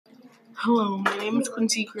Hello, my name is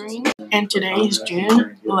Quincy Green, and today is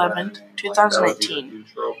June 11th, 2019,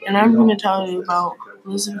 and I'm going to tell you about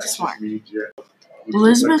Elizabeth Smart.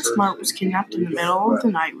 Elizabeth Smart was kidnapped in the middle of the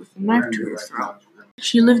night with a knife to her throat.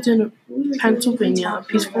 She lived in Pennsylvania, a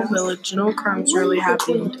peaceful village. No crimes really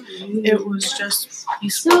happened. It was just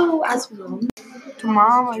peaceful.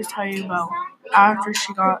 Tomorrow I'm going to tell you about after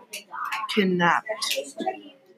she got kidnapped.